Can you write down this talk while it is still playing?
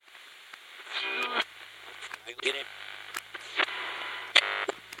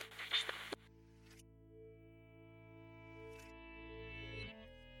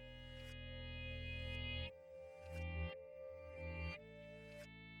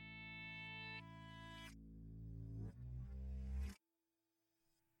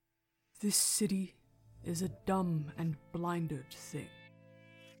This city is a dumb and blinded thing.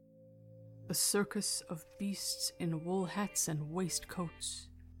 A circus of beasts in wool hats and waistcoats,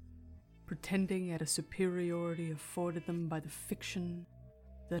 pretending at a superiority afforded them by the fiction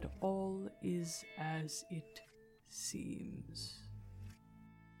that all is as it seems.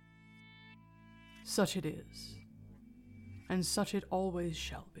 Such it is, and such it always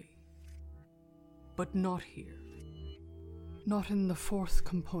shall be. But not here. Not in the fourth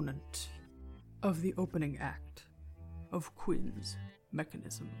component of the opening act of Quinn's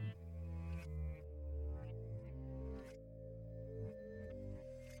Mechanism.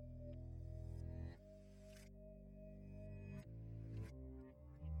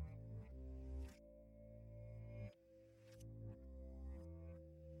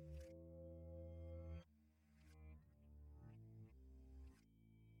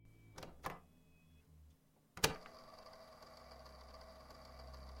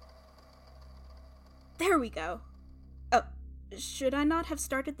 There we go. Oh, should I not have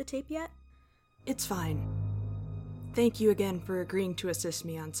started the tape yet? It's fine. Thank you again for agreeing to assist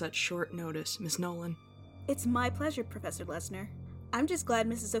me on such short notice, Miss Nolan. It's my pleasure, Professor Lesnar. I'm just glad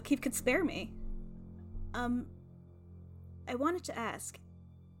Mrs. O'Keefe could spare me. I wanted to ask,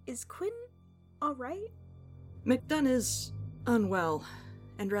 is Quinn alright? McDunn is unwell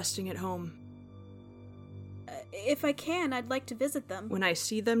and resting at home. If I can, I'd like to visit them. When I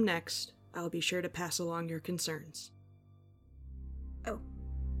see them next, I'll be sure to pass along your concerns. Oh.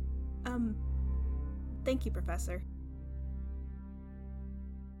 Thank you, Professor.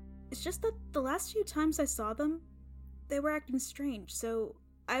 It's just that the last few times I saw them, they were acting strange, so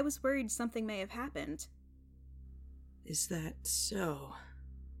I was worried something may have happened. Is that so?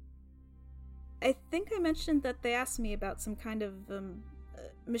 I think I mentioned that they asked me about some kind of,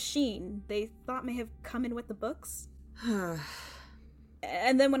 machine they thought may have come in with the books.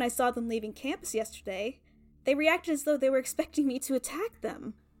 And then when I saw them leaving campus yesterday, they reacted as though they were expecting me to attack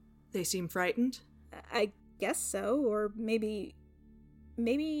them. They seem frightened? I guess so, or maybe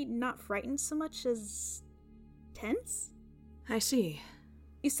not frightened so much as tense? I see.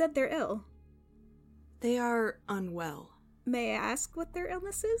 You said they're ill. They are unwell. May I ask what their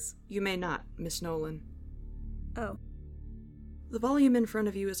illness is? You may not, Miss Nolan. Oh. The volume in front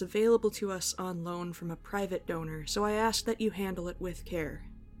of you is available to us on loan from a private donor, so I ask that you handle it with care.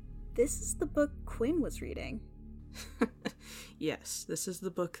 This is the book Quinn was reading. Yes, this is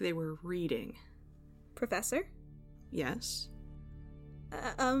the book they were reading. Professor? Yes?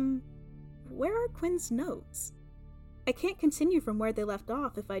 Where are Quinn's notes? I can't continue from where they left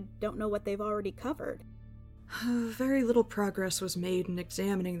off if I don't know what they've already covered. Very little progress was made in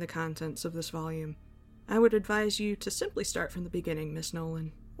examining the contents of this volume. I would advise you to simply start from the beginning, Miss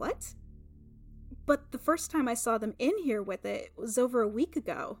Nolan. What? But the first time I saw them in here with it was over a week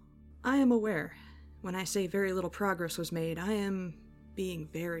ago. I am aware. When I say very little progress was made, I am being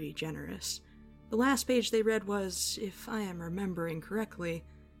very generous. The last page they read was, if I am remembering correctly,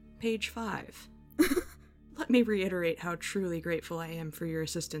 page 5. Let me reiterate how truly grateful I am for your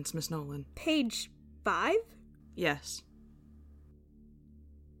assistance, Miss Nolan. Page 5? Yes.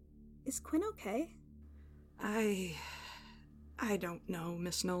 Is Quinn okay? I don't know,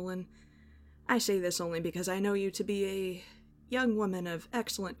 Miss Nolan. I say this only because I know you to be a young woman of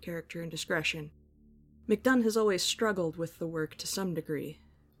excellent character and discretion. McDunn has always struggled with the work to some degree,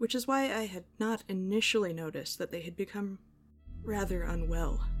 which is why I had not initially noticed that they had become rather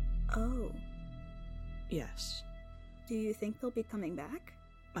unwell. Oh. Yes. Do you think they'll be coming back?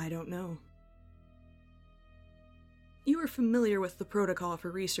 I don't know. You are familiar with the protocol for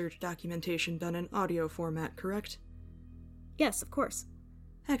research documentation done in audio format, correct? Yes, of course.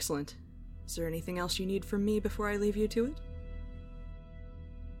 Excellent. Is there anything else you need from me before I leave you to it?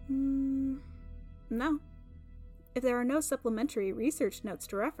 No. If there are no supplementary research notes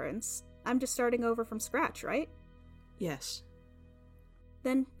to reference, I'm just starting over from scratch, right? Yes.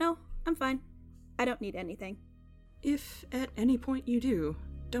 Then, no, I'm fine. I don't need anything. If at any point you do,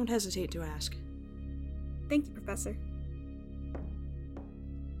 don't hesitate to ask. Thank you, Professor.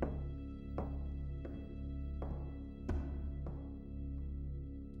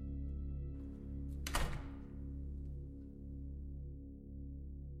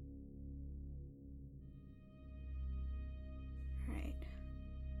 Alright.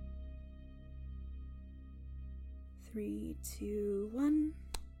 3, 2, 1.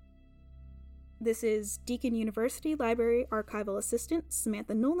 This is Deakin University Library Archival Assistant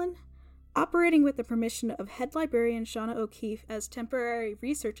Samantha Nolan, operating with the permission of Head Librarian Shauna O'Keefe as temporary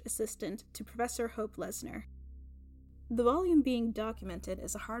research assistant to Professor Hope Lesner. The volume being documented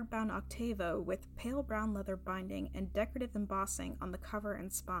is a hardbound octavo with pale brown leather binding and decorative embossing on the cover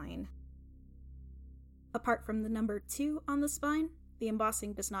and spine. Apart from the number 2 on the spine, the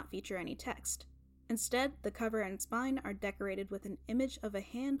embossing does not feature any text. Instead, the cover and spine are decorated with an image of a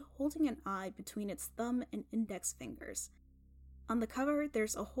hand holding an eye between its thumb and index fingers. On the cover,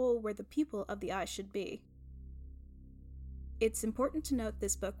 there's a hole where the pupil of the eye should be. It's important to note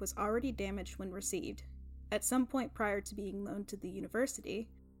this book was already damaged when received. At some point prior to being loaned to the university,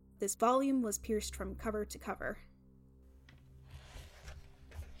 this volume was pierced from cover to cover.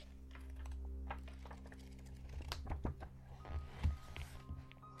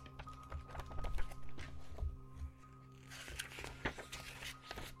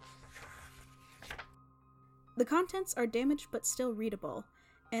 The contents are damaged but still readable,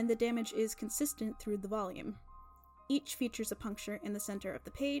 and the damage is consistent through the volume. Each features a puncture in the center of the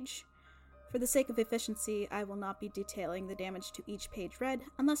page. For the sake of efficiency, I will not be detailing the damage to each page read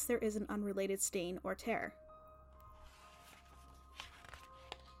unless there is an unrelated stain or tear.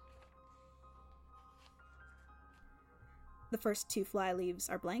 The first 2 flyleaves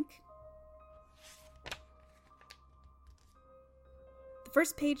are blank. The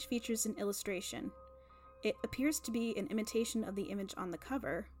first page features an illustration. It appears to be an imitation of the image on the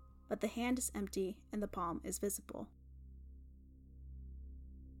cover, but the hand is empty and the palm is visible.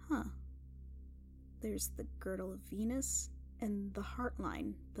 There's the girdle of Venus, and the heart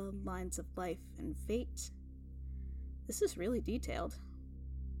line, the lines of life and fate. This is really detailed.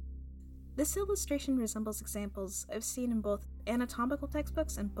 This illustration resembles examples I've seen in both anatomical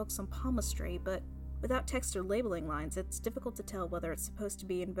textbooks and books on palmistry, but without text or labeling lines, it's difficult to tell whether it's supposed to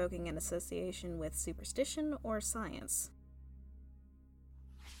be invoking an association with superstition or science.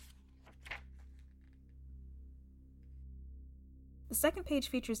 The second page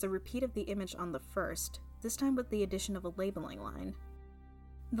features a repeat of the image on the first, this time with the addition of a labeling line.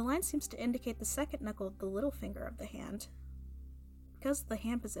 The line seems to indicate the second knuckle of the little finger of the hand. Because of the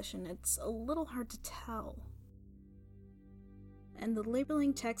hand position, it's a little hard to tell. And the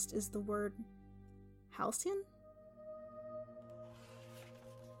labeling text is the word Halcyon?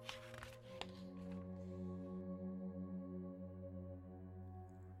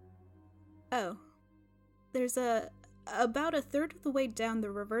 Oh. There's about a third of the way down the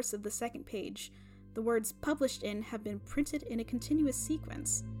reverse of the second page, the words published in have been printed in a continuous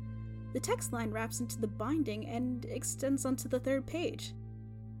sequence. The text line wraps into the binding and extends onto the third page.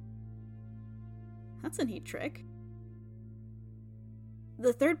 That's a neat trick.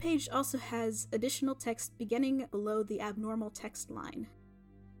 The third page also has additional text beginning below the abnormal text line.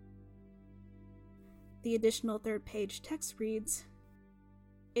 The additional third page text reads,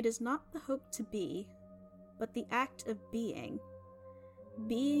 "It is not the hope to be, but the act of being.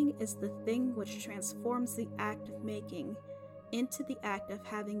 Being is the thing which transforms the act of making into the act of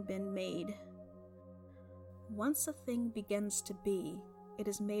having been made. Once a thing begins to be, it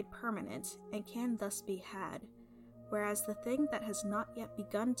is made permanent and can thus be had, whereas the thing that has not yet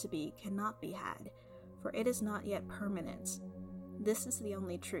begun to be cannot be had, for it is not yet permanent. This is the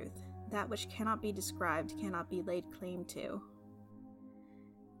only truth. That which cannot be described cannot be laid claim to.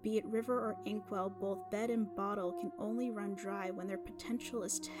 Be it river or inkwell, both bed and bottle can only run dry when their potential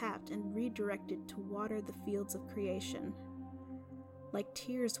is tapped and redirected to water the fields of creation. Like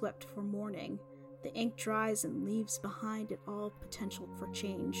tears wept for morning, the ink dries and leaves behind it all potential for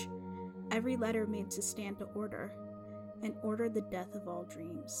change, every letter made to stand to order, and order the death of all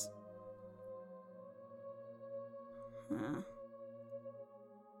dreams."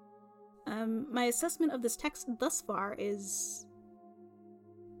 My assessment of this text thus far is...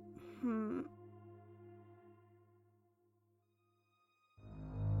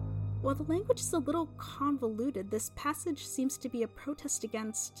 While the language is a little convoluted, this passage seems to be a protest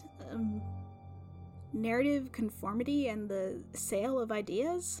against narrative conformity and the sale of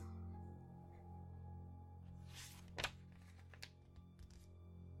ideas.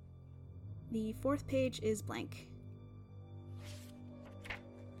 The fourth page is blank.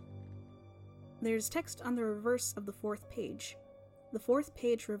 There's text on the reverse of the fourth page. The fourth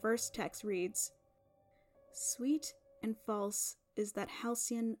page reverse text reads, "Sweet and false is that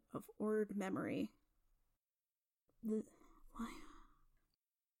halcyon of ordered memory." Why?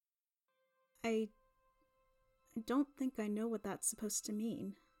 I don't think I know what that's supposed to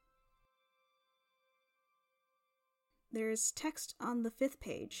mean. There is text on the fifth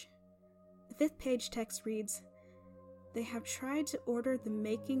page. The fifth page text reads, They have tried to order the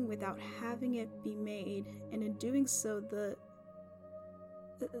making without having it be made, and in doing so, the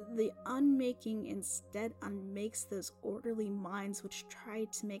unmaking instead unmakes those orderly minds which try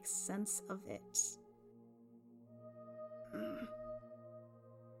to make sense of it.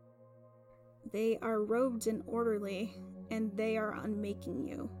 They are robed and orderly, and they are unmaking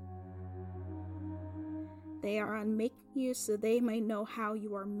you. They are unmaking you so they may know how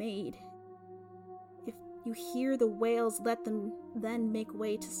you are made. If you hear the wails, let them then make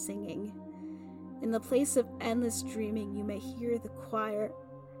way to singing. In the place of endless dreaming, you may hear the choir.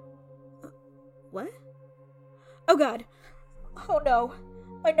 What? Oh god! Oh no!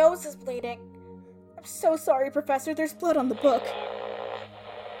 My nose is bleeding! I'm so sorry, Professor, there's blood on the book.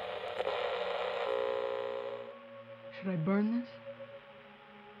 Should I burn this?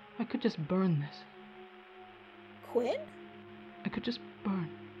 I could just burn this. Quinn? I could just burn.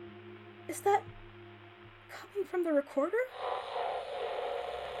 Is that coming from the recorder?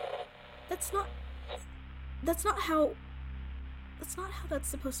 That's not how that's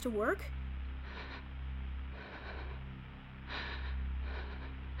supposed to work.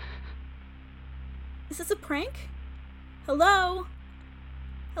 Is this a prank? Hello?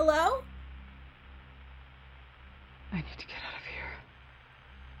 Hello? I need to get out of here.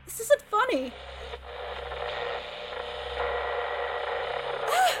 This isn't funny.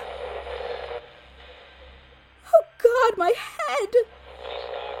 Oh god, my head!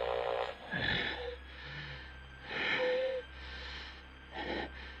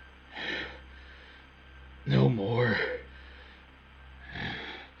 No more.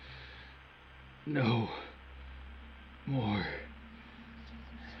 No more.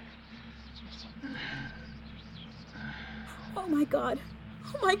 Oh my god.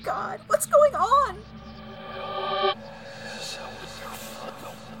 Oh my god. What's going on?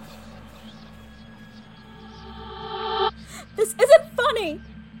 This isn't funny!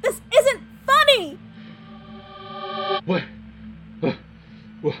 This isn't funny! What?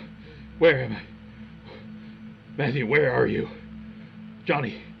 Where am I? Matthew, where are you?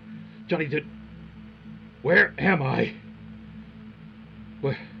 Johnny, where am I?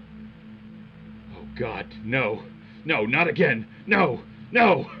 What? Oh God, no, not again, no!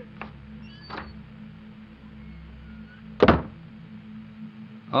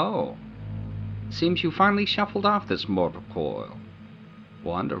 Oh, seems you finally shuffled off this mortal coil.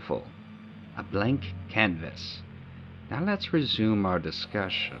 Wonderful. A blank canvas. Now let's resume our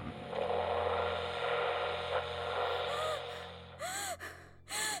discussion.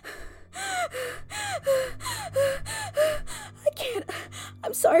 I can't.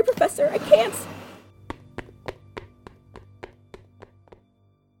 I'm sorry, Professor. I can't.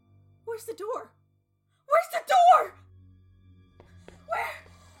 Where's the door? Where's the door? Where?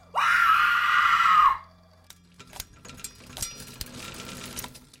 Ah!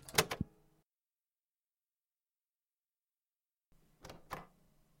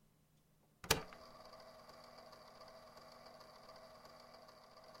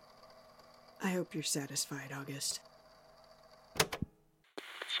 I hope you're satisfied, August.